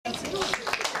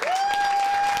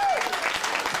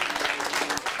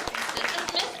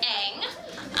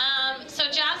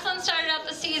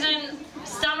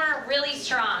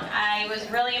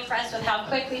impressed with how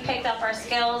quick we picked up our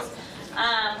skills.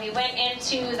 We went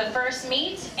into the first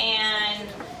meet and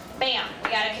bam, we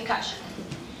got a concussion.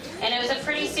 And it was a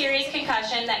pretty serious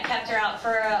concussion that kept her out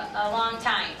for a long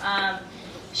time.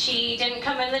 She didn't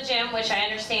come in the gym, which I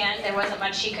understand. There wasn't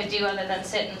much she could do other than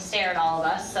sit and stare at all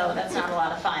of us, so that's not a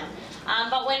lot of fun.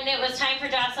 But when it was time for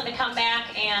Jocelyn to come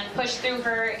back and push through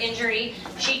her injury,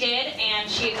 she did, and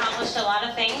she accomplished a lot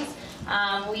of things.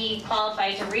 We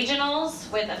qualified to regionals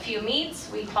with a few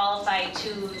meets. We qualified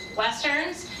to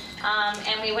westerns,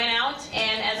 and we went out,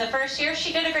 and as a first year,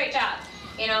 she did a great job.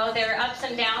 You know, there are ups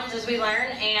and downs as we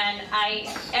learn, and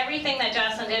everything that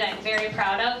Jocelyn did, I'm very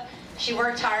proud of. She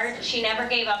worked hard. She never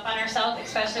gave up on herself,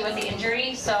 especially with the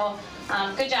injury. So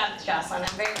good job, Jocelyn.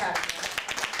 I'm very proud of you.